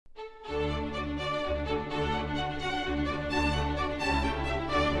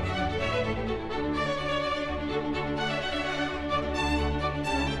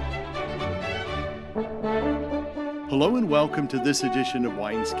Hello and welcome to this edition of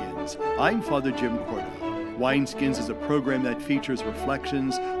Wineskins. I'm Father Jim Korda. Wineskins is a program that features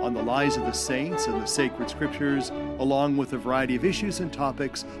reflections on the lives of the saints and the sacred scriptures, along with a variety of issues and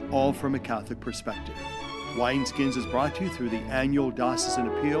topics, all from a Catholic perspective. Wineskins is brought to you through the annual Diocesan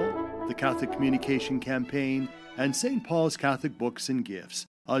Appeal, the Catholic Communication Campaign, and St. Paul's Catholic Books and Gifts,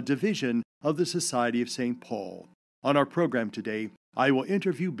 a division of the Society of St. Paul. On our program today, I will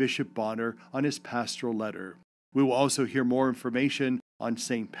interview Bishop Bonnar on his Pastoral Letter. We will also hear more information on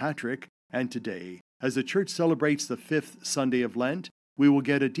St. Patrick, and today, as the Church celebrates the Fifth Sunday of Lent, we will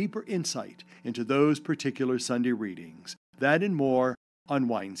get a deeper insight into those particular Sunday readings. That and more on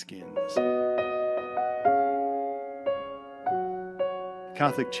Wineskins.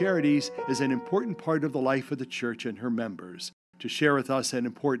 Catholic Charities is an important part of the life of the Church and her members. To share with us an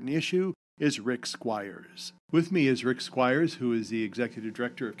important issue is Rick Squires. With me is Rick Squires, who is the Executive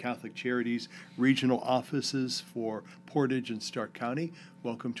Director of Catholic Charities Regional Offices for Portage and Stark County.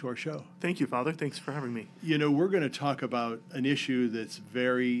 Welcome to our show. Thank you, Father. Thanks for having me. You know, we're going to talk about an issue that's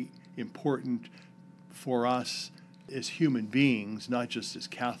very important for us as human beings, not just as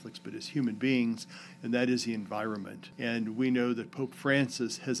Catholics, but as human beings, and that is the environment. And we know that Pope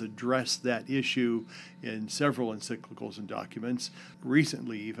Francis has addressed that issue in several encyclicals and documents,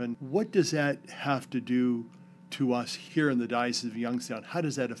 recently even. What does that have to do to us here in the Diocese of Youngstown? How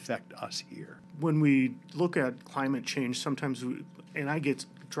does that affect us here? When we look at climate change, sometimes, and I get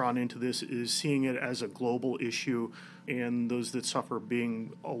drawn into this, is seeing it as a global issue and those that suffer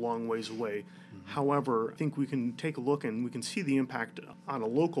being a long ways away. However, I think we can take a look and we can see the impact on a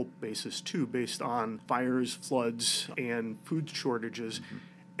local basis too, based on fires, floods, and food shortages.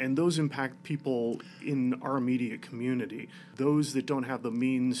 And those impact people in our immediate community. Those that don't have the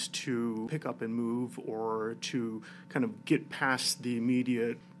means to pick up and move or to kind of get past the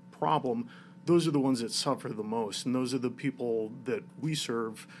immediate problem, those are the ones that suffer the most. And those are the people that we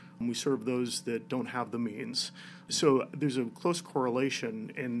serve. And we serve those that don't have the means. So there's a close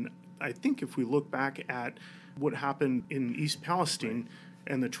correlation. And I think if we look back at what happened in East Palestine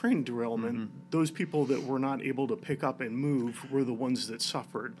and the train derailment, those people that were not able to pick up and move were the ones that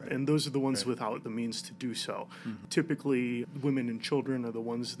suffered. And those are the ones without the means to do so. Typically, women and children are the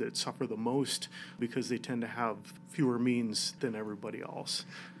ones that suffer the most because they tend to have fewer means than everybody else.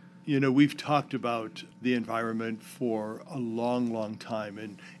 You know, we've talked about the environment for a long, long time,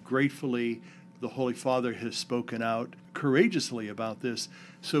 and gratefully, the Holy Father has spoken out courageously about this,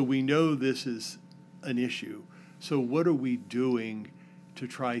 so we know this is an issue. So what are we doing to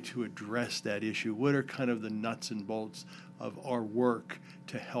try to address that issue? What are kind of the nuts and bolts of our work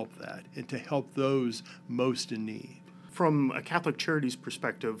to help that and to help those most in need? From a Catholic Charities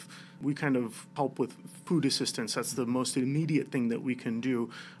perspective, we kind of help with food assistance. That's the most immediate thing that we can do.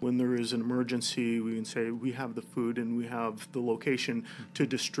 When there is an emergency, we can say we have the food and we have the location to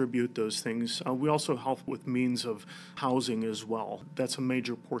distribute those things. We also help with means of housing as well. That's a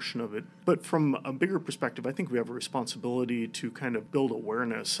major portion of it. But from a bigger perspective, I think we have a responsibility to kind of build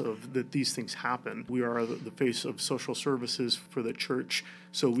awareness of that these things happen. We are the face of social services for the Church,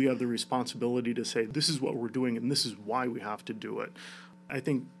 so we have the responsibility to say this is what we're doing and this is why we have to do it. I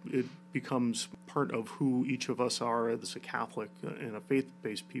think it becomes part of who each of us are as a Catholic and a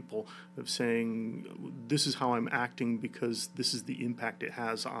faith-based people, of saying this is how I'm acting because this is the impact it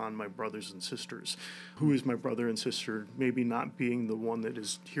has on my brothers and sisters. Who is my brother and sister? Maybe not being the one that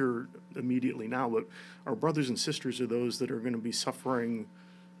is here immediately now, but our brothers and sisters are those that are going to be suffering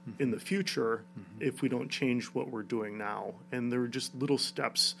in the future if we don't change what we're doing now. And there are just little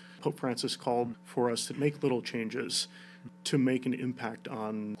steps. Pope Francis called for us to make little changes to make an impact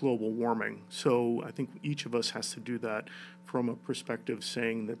on global warming. So I think each of us has to do that from a perspective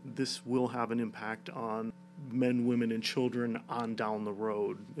saying that this will have an impact on men, women, and children on down the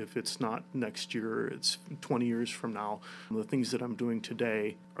road. If it's not next year, it's 20 years from now. The things that I'm doing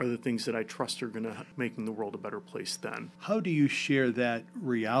today are the things that I trust are going to making the world a better place then. How do you share that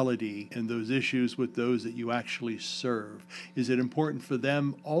reality and those issues with those that you actually serve? Is it important for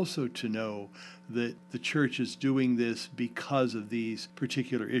them also to know that the Church is doing this because of these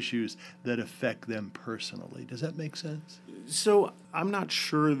particular issues that affect them personally? Does that make sense? So I'm not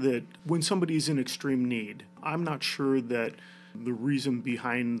sure that when somebody's in extreme need, I'm not sure that the reason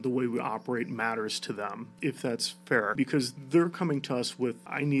behind the way we operate matters to them, if that's fair, because they're coming to us with,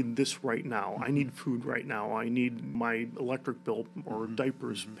 I need this right now. I need food right now. I need my electric bill or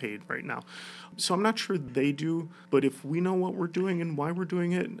diapers paid right now. So I'm not sure they do, but if we know what we're doing and why we're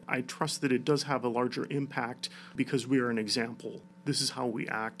doing it, I trust that it does have a larger impact because we are an example. This is how we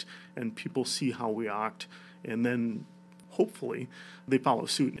act, and people see how we act, and then hopefully they follow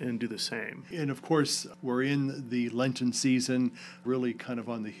suit and do the same. And of course, we're in the Lenten season, really kind of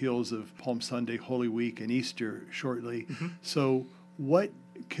on the heels of Palm Sunday, Holy Week, and Easter shortly. So what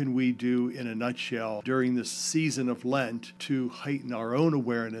can we do in a nutshell during this season of Lent to heighten our own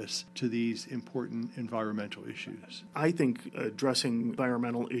awareness to these important environmental issues? I think addressing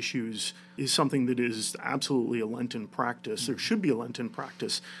environmental issues is something that is absolutely a Lenten practice. There should be a Lenten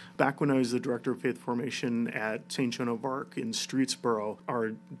practice. Back when I was the director of faith formation at St. Joan of Arc in Streetsboro,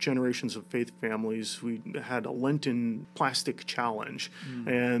 our Generations of Faith families, we had a Lenten plastic challenge.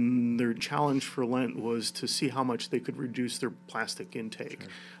 And their challenge for Lent was to see how much they could reduce their plastic intake.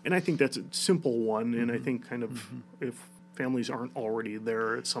 And I think that's a simple one, and I think kind of if families aren't already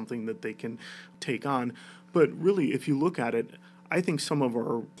there, it's something that they can take on. But really, if you look at it, I think some of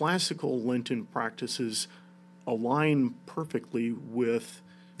our classical Lenten practices align perfectly with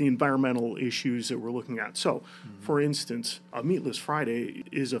the environmental issues that we're looking at. So, for instance, a Meatless Friday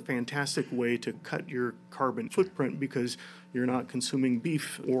is a fantastic way to cut your carbon footprint because you're not consuming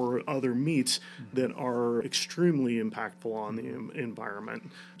beef or other meats that are extremely impactful on the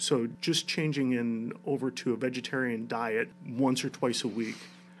environment. So just changing over to a vegetarian diet once or twice a week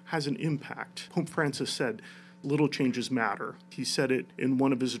has an impact. Pope Francis said, little changes matter. He said it in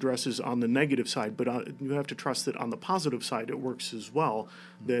one of his addresses on the negative side, but you have to trust that on the positive side it works as well,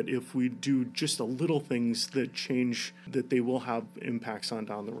 that if we do just a little things that change, that they will have impacts on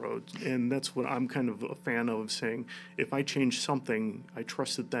down the road. And that's what I'm kind of a fan of, saying, if I change something, I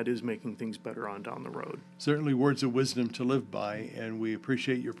trust that that is making things better on down the road. Certainly words of wisdom to live by, and we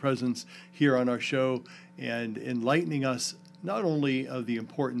appreciate your presence here on our show and enlightening us not only of the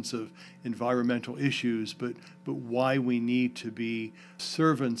importance of environmental issues, but why we need to be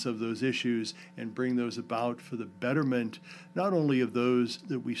servants of those issues and bring those about for the betterment, not only of those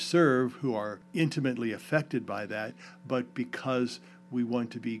that we serve who are intimately affected by that, but because we want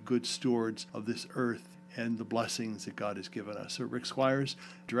to be good stewards of this earth and the blessings that God has given us. So Rick Squires,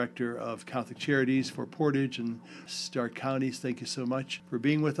 Director of Catholic Charities for Portage and Stark Counties, thank you so much for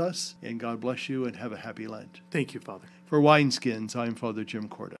being with us, and God bless you and have a happy Lent. Thank you, Father. For Wineskins, I'm Father Jim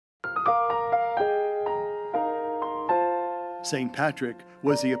Korda. St. Patrick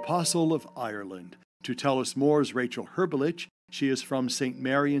was the Apostle of Ireland. To tell us more is Rachel Hrbolich. She is from St.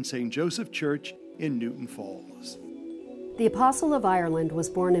 Mary and St. Joseph Church in Newton Falls. The Apostle of Ireland was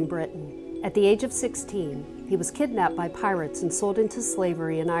born in Britain. At the age of 16, he was kidnapped by pirates and sold into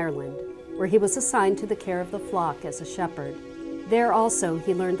slavery in Ireland, where he was assigned to the care of the flock as a shepherd. There also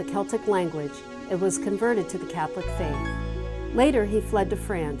he learned the Celtic language and was converted to the Catholic faith. Later he fled to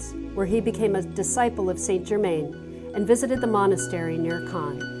France, where he became a disciple of Saint Germain and visited the monastery near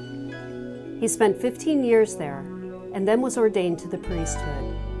Caen. He spent 15 years there and then was ordained to the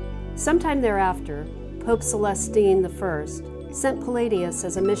priesthood. Sometime thereafter, Pope Celestine I sent Palladius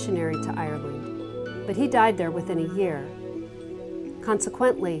as a missionary to Ireland, but he died there within a year.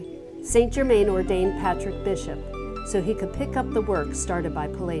 Consequently, Saint Germain ordained Patrick bishop so he could pick up the work started by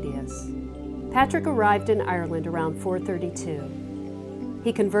Palladius. Patrick arrived in Ireland around 432.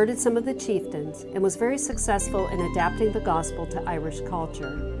 He converted some of the chieftains and was very successful in adapting the gospel to Irish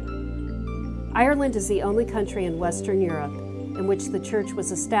culture. Ireland is the only country in Western Europe in which the church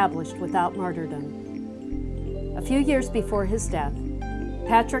was established without martyrdom. A few years before his death,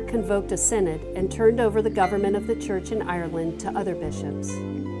 Patrick convoked a synod and turned over the government of the church in Ireland to other bishops.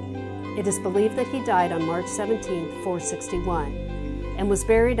 It is believed that he died on March 17, 461, and was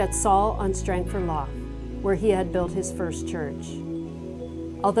buried at Saul on Strangford Lough, where he had built his first church.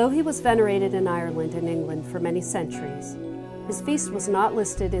 Although he was venerated in Ireland and England for many centuries, his feast was not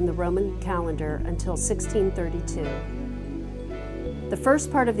listed in the Roman calendar until 1632. The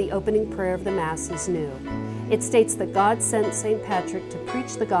first part of the opening prayer of the Mass is new. It states that God sent St. Patrick to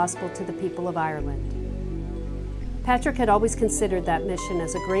preach the gospel to the people of Ireland. Patrick had always considered that mission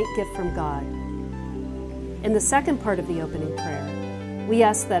as a great gift from God. In the second part of the opening prayer, we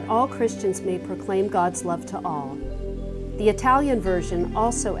ask that all Christians may proclaim God's love to all. The Italian version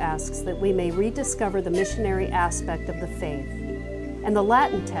also asks that we may rediscover the missionary aspect of the faith, and the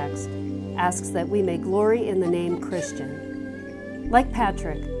Latin text asks that we may glory in the name Christian. Like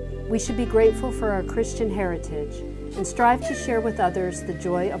Patrick, we should be grateful for our Christian heritage and strive to share with others the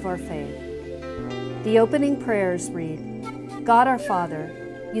joy of our faith. The opening prayers read, God our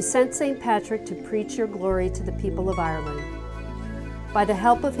Father, you sent St. Patrick to preach your glory to the people of Ireland. By the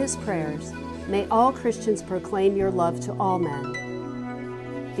help of his prayers, may all Christians proclaim your love to all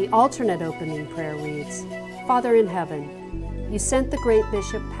men. The alternate opening prayer reads, Father in heaven, you sent the great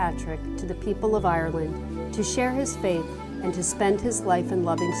Bishop Patrick to the people of Ireland to share his faith and to spend his life in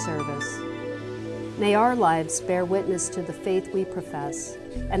loving service. May our lives bear witness to the faith we profess,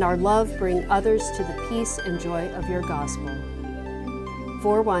 and our love bring others to the peace and joy of your gospel.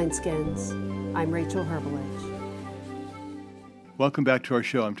 For Wineskins, I'm Rachel Hrbolich. Welcome back to our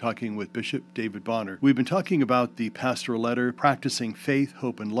show. I'm talking with Bishop David Bonnar. We've been talking about the Pastoral Letter, practicing faith,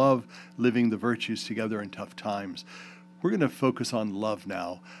 hope, and love, living the virtues together in tough times. We're going to focus on love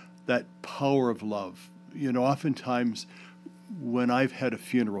now, that power of love. You know, oftentimes when I've had a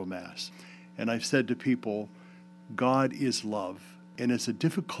funeral mass and I've said to people, God is love, and it's a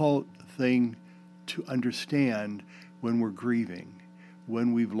difficult thing to understand when we're grieving,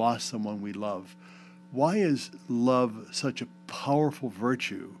 when we've lost someone we love. Why is love such a powerful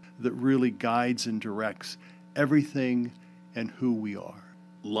virtue that really guides and directs everything and who we are?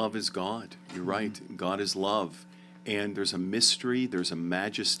 Love is God. You're right. God is love. And there's a mystery, there's a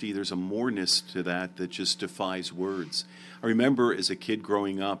majesty, there's a moreness to that just defies words. I remember as a kid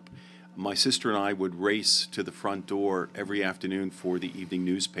growing up, my sister and I would race to the front door every afternoon for the evening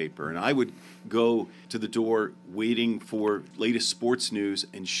newspaper. And I would go to the door waiting for latest sports news,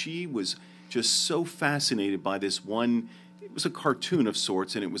 and she was just so fascinated by this one. It was a cartoon of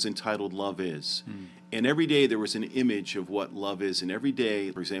sorts, and it was entitled Love Is. And every day there was an image of what love is. And every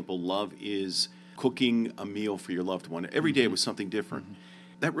day, for example, love is cooking a meal for your loved one. Every day was something different.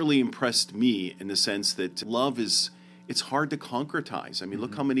 That really impressed me in the sense that love is, it's hard to concretize. I mean,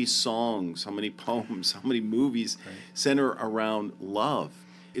 look how many songs, how many poems, how many movies center around love.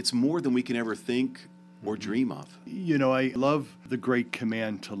 It's more than we can ever think or dream of. You know, I love the great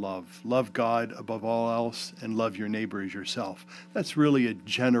command to love. Love God above all else and love your neighbor as yourself. That's really a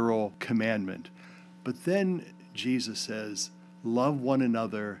general commandment. But then Jesus says, love one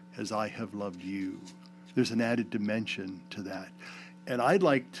another as I have loved you. There's an added dimension to that. And I'd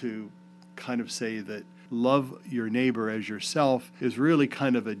like to kind of say that love your neighbor as yourself is really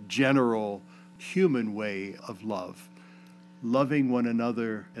kind of a general human way of love. Loving one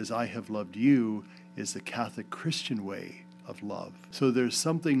another as I have loved you is the Catholic Christian way of love. So there's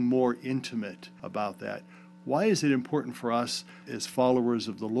something more intimate about that. Why is it important for us as followers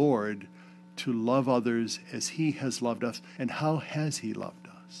of the Lord to love others as He has loved us, and how has He loved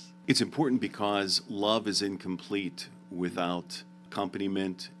us? It's important because love is incomplete without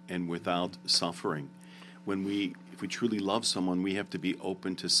accompaniment and without suffering. If we truly love someone, we have to be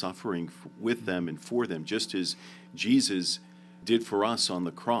open to suffering with them and for them, just as Jesus did for us on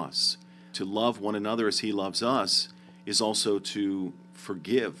the cross. To love one another as He loves us is also to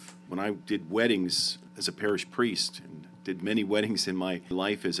forgive. When I did weddings as a parish priest, and did many weddings in my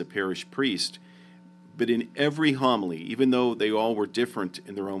life as a parish priest, but in every homily, even though they all were different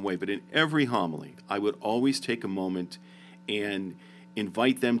in their own way, but in every homily, I would always take a moment and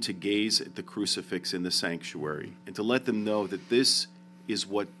invite them to gaze at the crucifix in the sanctuary and to let them know that this is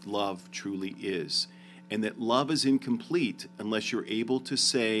what love truly is, and that love is incomplete unless you're able to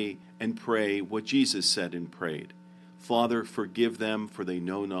say and pray what Jesus said and prayed. Father, forgive them, for they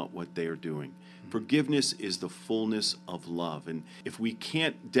know not what they are doing. Forgiveness is the fullness of love. And if we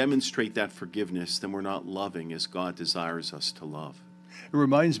can't demonstrate that forgiveness, then we're not loving as God desires us to love. It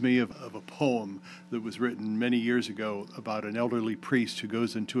reminds me of a poem that was written many years ago about an elderly priest who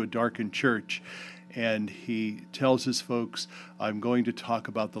goes into a darkened church, and he tells his folks, I'm going to talk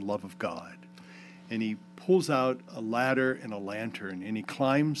about the love of God. And he pulls out a ladder and a lantern, and he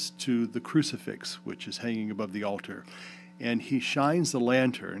climbs to the crucifix, which is hanging above the altar, and he shines the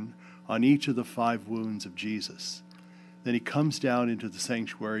lantern on each of the 5 wounds of Jesus. Then he comes down into the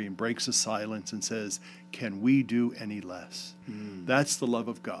sanctuary and breaks the silence and says, can we do any less? That's the love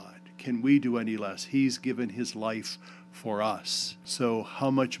of God. Can we do any less? He's given His life for us. So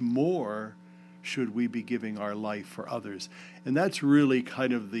how much more should we be giving our life for others? And that's really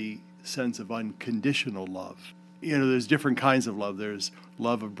kind of the sense of unconditional love. You know, there's different kinds of love. There's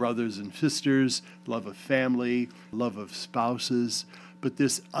love of brothers and sisters, love of family, love of spouses, but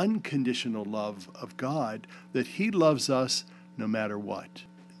this unconditional love of God, that He loves us no matter what.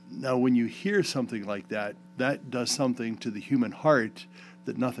 Now, when you hear something like that, that does something to the human heart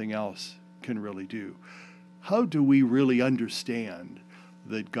that nothing else can really do. How do we really understand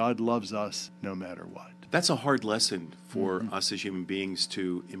that God loves us no matter what? That's a hard lesson for us as human beings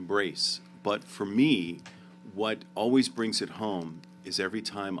to embrace. But for me, what always brings it home is every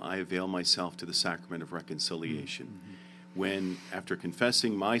time I avail myself to the sacrament of reconciliation. When, after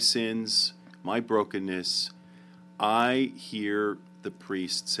confessing my sins, my brokenness, I hear the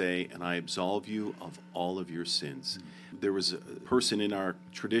priest say, and I absolve you of all of your sins. There was a person in our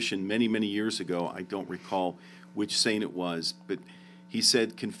tradition many, many years ago, I don't recall which saint it was, but He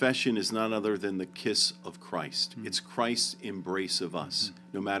said confession is none other than the kiss of Christ. It's Christ's embrace of us,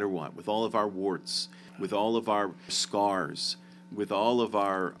 no matter what, with all of our warts, with all of our scars, with all of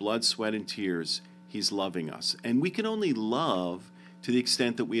our blood, sweat, and tears. He's loving us. And we can only love to the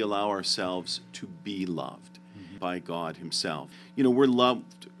extent that we allow ourselves to be loved by God himself. You know, we're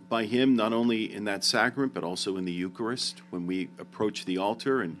loved by him not only in that sacrament, but also in the Eucharist. When we approach the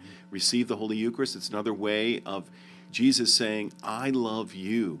altar and receive the Holy Eucharist, it's another way of Jesus saying, I love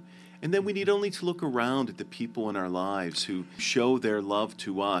you. And then we need only to look around at the people in our lives who show their love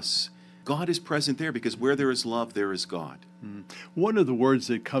to us. God is present there, because where there is love, there is God. One of the words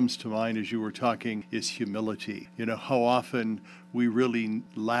that comes to mind as you were talking is humility. You know, how often we really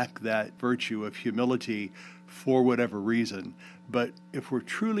lack that virtue of humility for whatever reason. But if we're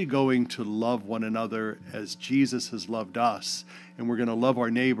truly going to love one another as Jesus has loved us, and we're going to love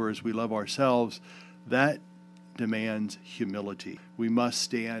our neighbor as we love ourselves, that demands humility. We must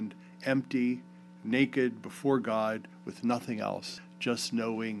stand empty, naked before God with nothing else, just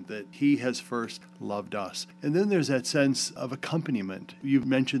knowing that he has first loved us. And then there's that sense of accompaniment. You've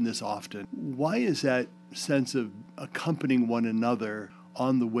mentioned this often. Why is that sense of accompanying one another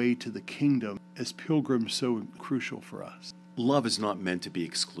on the way to the kingdom as pilgrims so crucial for us? Love is not meant to be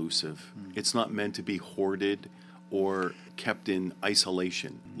exclusive. It's not meant to be hoarded or kept in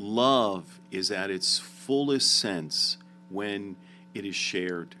isolation. Love is at its fullest sense when it is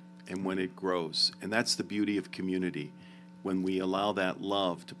shared and when it grows. And that's the beauty of community, when we allow that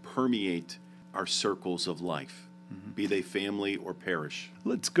love to permeate our circles of life, be they family or parish.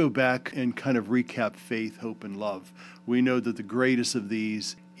 Let's go back and kind of recap faith, hope, and love. We know that the greatest of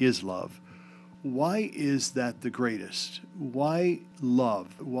these is love. Why is that the greatest? Why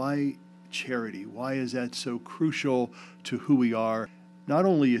love? Why charity? Why is that so crucial to who we are, not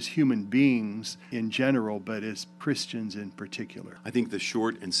only as human beings in general, but as Christians in particular? I think the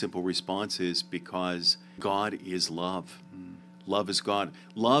short and simple response is because God is love. Love is God.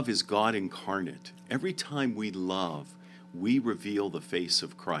 Love is God incarnate. Every time we love, we reveal the face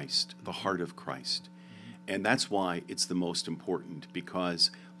of Christ, the heart of Christ. And that's why it's the most important, because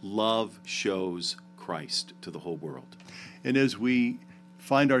love shows Christ to the whole world. And as we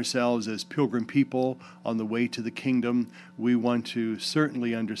find ourselves as pilgrim people on the way to the kingdom, we want to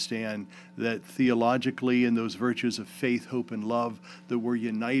certainly understand that theologically, in those virtues of faith, hope, and love, that we're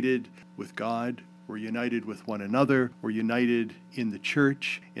united with God, we're united with one another, we're united in the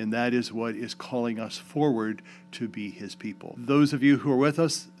church, and that is what is calling us forward to be his people. Those of you who are with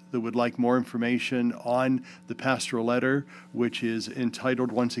us that would like more information on the Pastoral Letter, which is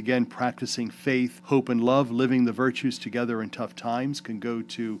entitled, once again, Practicing Faith, Hope, and Love, Living the Virtues Together in Tough Times, can go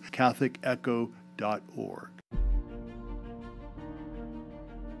to CatholicEcho.org.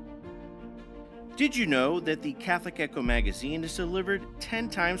 Did you know that the Catholic Echo magazine is delivered 10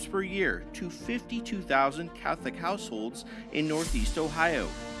 times per year to 52,000 Catholic households in Northeast Ohio?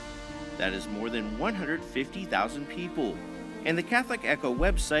 That is more than 150,000 people. And the Catholic Echo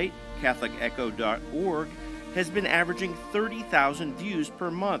website, CatholicEcho.org, has been averaging 30,000 views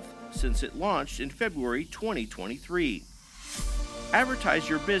per month since it launched in February 2023. Advertise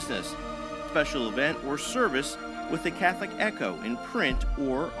your business, special event, or service with the Catholic Echo in print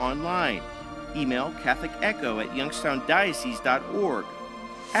or online. Email CatholicEcho@youngstowndiocese.org.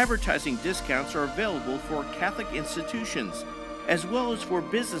 Advertising discounts are available for Catholic institutions, as well as for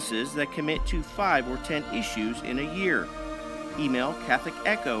businesses that commit to 5 or 10 issues in a year. Email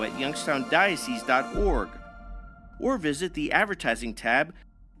CatholicEcho@youngstowndiocese.org or visit the advertising tab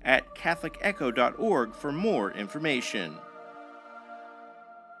at CatholicEcho.org for more information.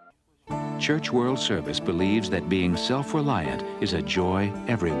 Church World Service believes that being self-reliant is a joy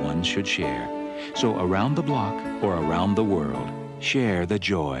everyone should share. So around the block or around the world, share the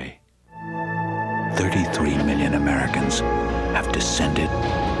joy. 33 million Americans have descended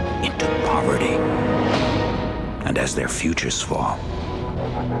into poverty. And as their futures fall,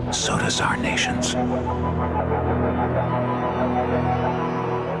 so does our nation's.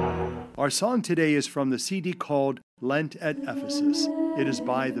 Our song today is from the CD called Lent at Ephesus. It is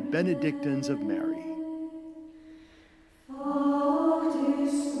by the Benedictines of Mary.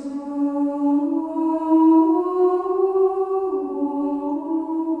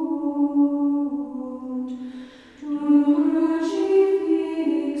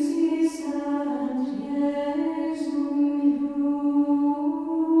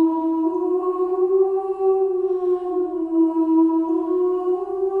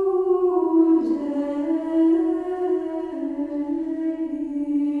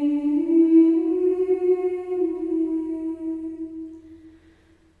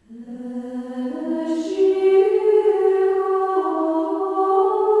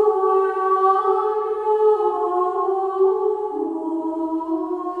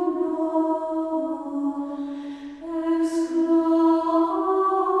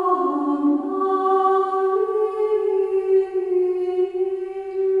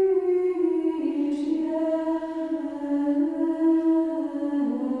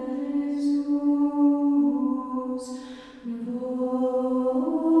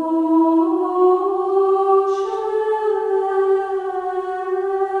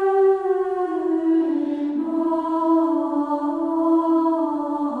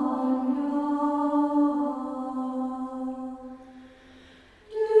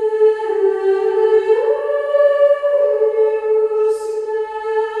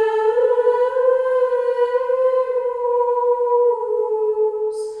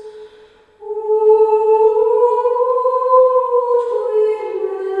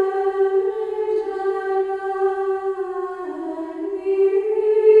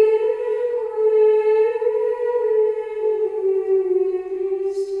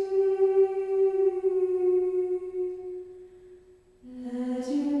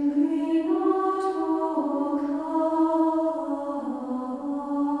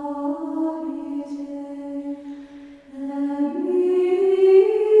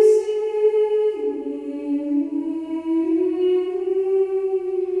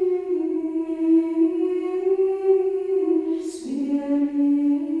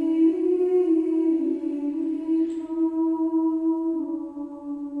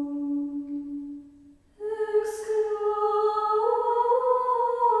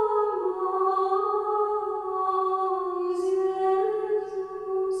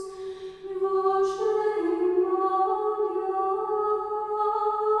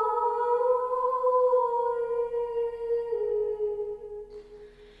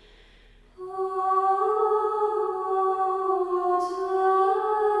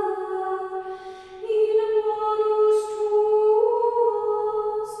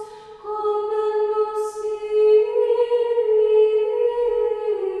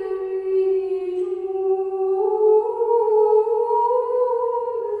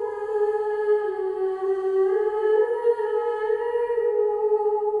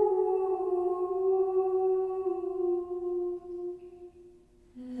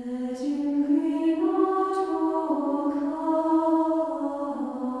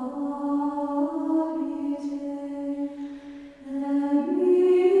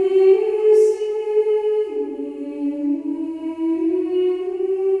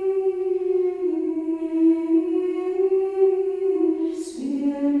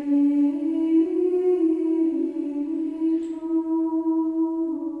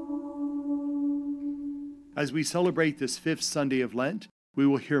 As we celebrate this Fifth Sunday of Lent, we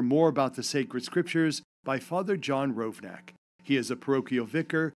will hear more about the sacred scriptures by Father John Rovnak. He is a parochial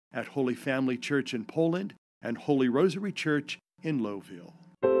vicar at Holy Family Church in Poland and Holy Rosary Church in Lowville.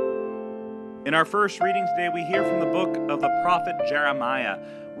 In our first reading today, we hear from the book of the prophet Jeremiah.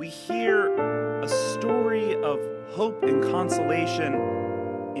 We hear a story of hope and consolation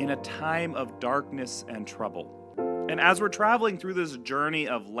in a time of darkness and trouble. And as we're traveling through this journey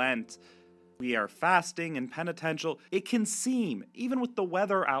of Lent, we are fasting and penitential. It can seem, even with the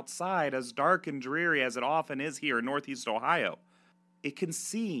weather outside, as dark and dreary as it often is here in Northeast Ohio, it can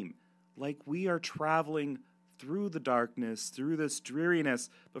seem like we are traveling through the darkness, through this dreariness.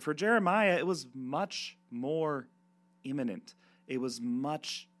 But for Jeremiah, it was much more imminent. It was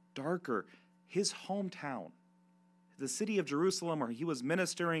much darker. His hometown, the city of Jerusalem, where he was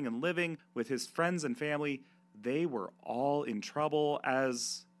ministering and living with his friends and family, they were all in trouble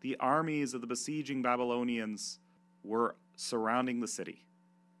as the armies of the besieging Babylonians were surrounding the city.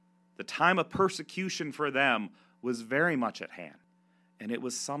 The time of persecution for them was very much at hand, and it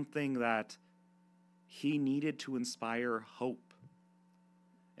was something that he needed to inspire hope.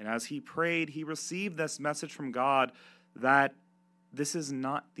 And as he prayed, he received this message from God that this is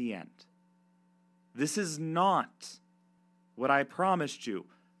not the end. This is not what I promised you.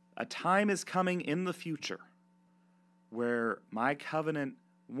 A time is coming in the future where my covenant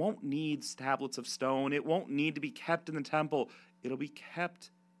won't need tablets of stone. It won't need to be kept in the temple. It'll be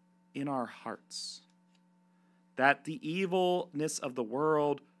kept in our hearts. That the evilness of the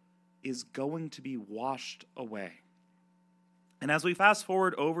world is going to be washed away. And as we fast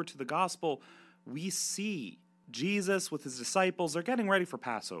forward over to the gospel, we see Jesus with his disciples. They're getting ready for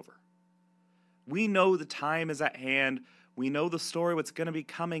Passover. We know the time is at hand. We know the story, what's going to be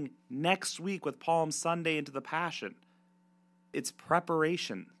coming next week with Palm Sunday into the Passion. It's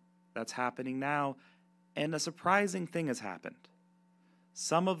preparation that's happening now, and a surprising thing has happened.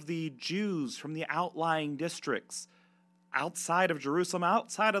 Some of the Jews from the outlying districts outside of Jerusalem,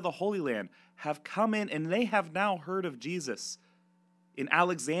 outside of the Holy Land, have come in, and they have now heard of Jesus in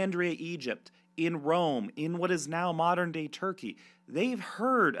Alexandria, Egypt, in Rome, in what is now modern-day Turkey. They've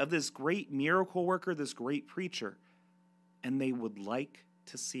heard of this great miracle worker, this great preacher, and they would like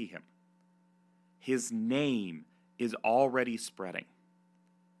to see him. His name is already spreading.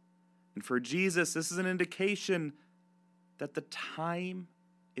 And for Jesus, this is an indication that the time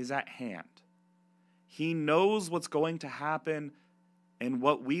is at hand. He knows what's going to happen and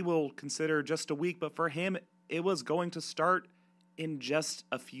what we will consider just a week, but for him, it was going to start in just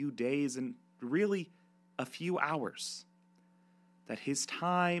a few days and really a few hours. That his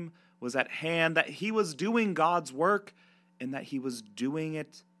time was at hand, that he was doing God's work, and that he was doing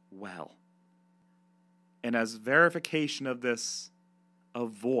it well. And as verification of this, a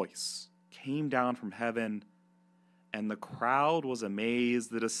voice came down from heaven, and the crowd was amazed,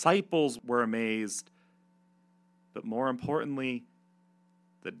 the disciples were amazed, but more importantly,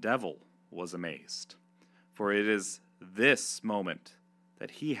 the devil was amazed. For it is this moment that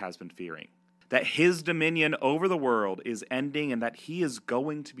he has been fearing, that his dominion over the world is ending and that he is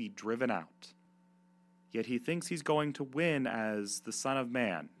going to be driven out. Yet he thinks he's going to win as the Son of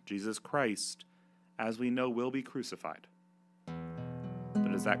Man, Jesus Christ, as we know, will be crucified.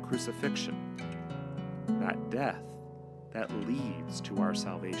 But it's that crucifixion, that death, that leads to our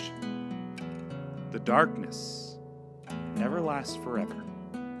salvation. The darkness never lasts forever.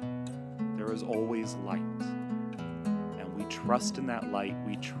 There is always light. And we trust in that light.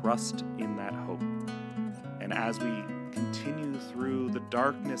 We trust in that hope. And as we continue through the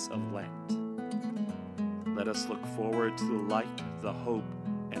darkness of Lent, let us look forward to the light, the hope,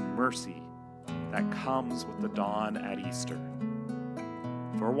 and mercy that comes with the dawn at Easter.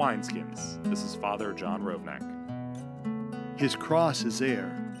 For Wineskins, this is Father John Rovnak. His cross is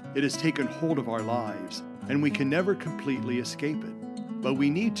there. It has taken hold of our lives, and we can never completely escape it. But we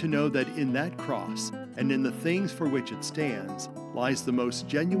need to know that in that cross and in the things for which it stands lies the most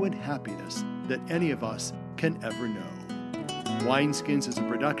genuine happiness that any of us can ever know. Wineskins is a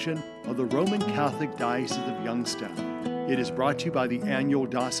production of the Roman Catholic Diocese of Youngstown. It is brought to you by the annual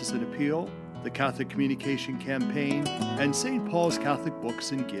Diocesan Appeal, the Catholic Communication Campaign, and St. Paul's Catholic Books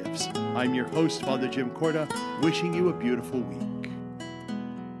and Gifts. I'm your host, Father Jim Korda, wishing you a beautiful week.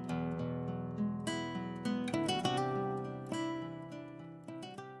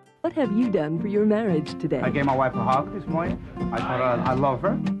 What have you done for your marriage today? I gave my wife a hug this morning. I told her I love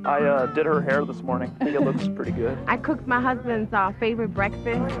her. I did her hair this morning. I think it looks pretty good. I cooked my husband's favorite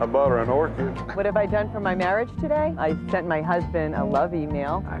breakfast. I bought her an orchid. What have I done for my marriage today? I sent my husband a love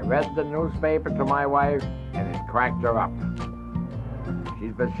email. I read the newspaper to my wife, and it cracked her up.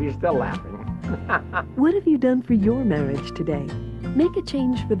 But she's still laughing. What have you done for your marriage today? Make a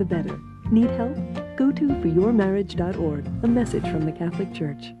change for the better. Need help? Go to foryourmarriage.org, a message from the Catholic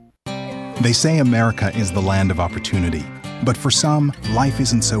Church. They say America is the land of opportunity, but for some, life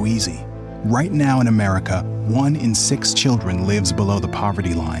isn't so easy. Right now in America, 1 in 6 children lives below the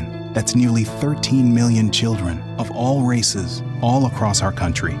poverty line. That's nearly 13 million children of all races, all across our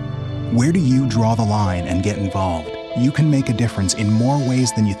country. Where do you draw the line and get involved? You can make a difference in more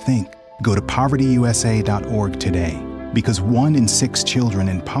ways than you think. Go to povertyusa.org today, because 1 in 6 children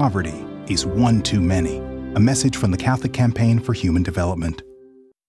in poverty is one too many. A message from the Catholic Campaign for Human Development.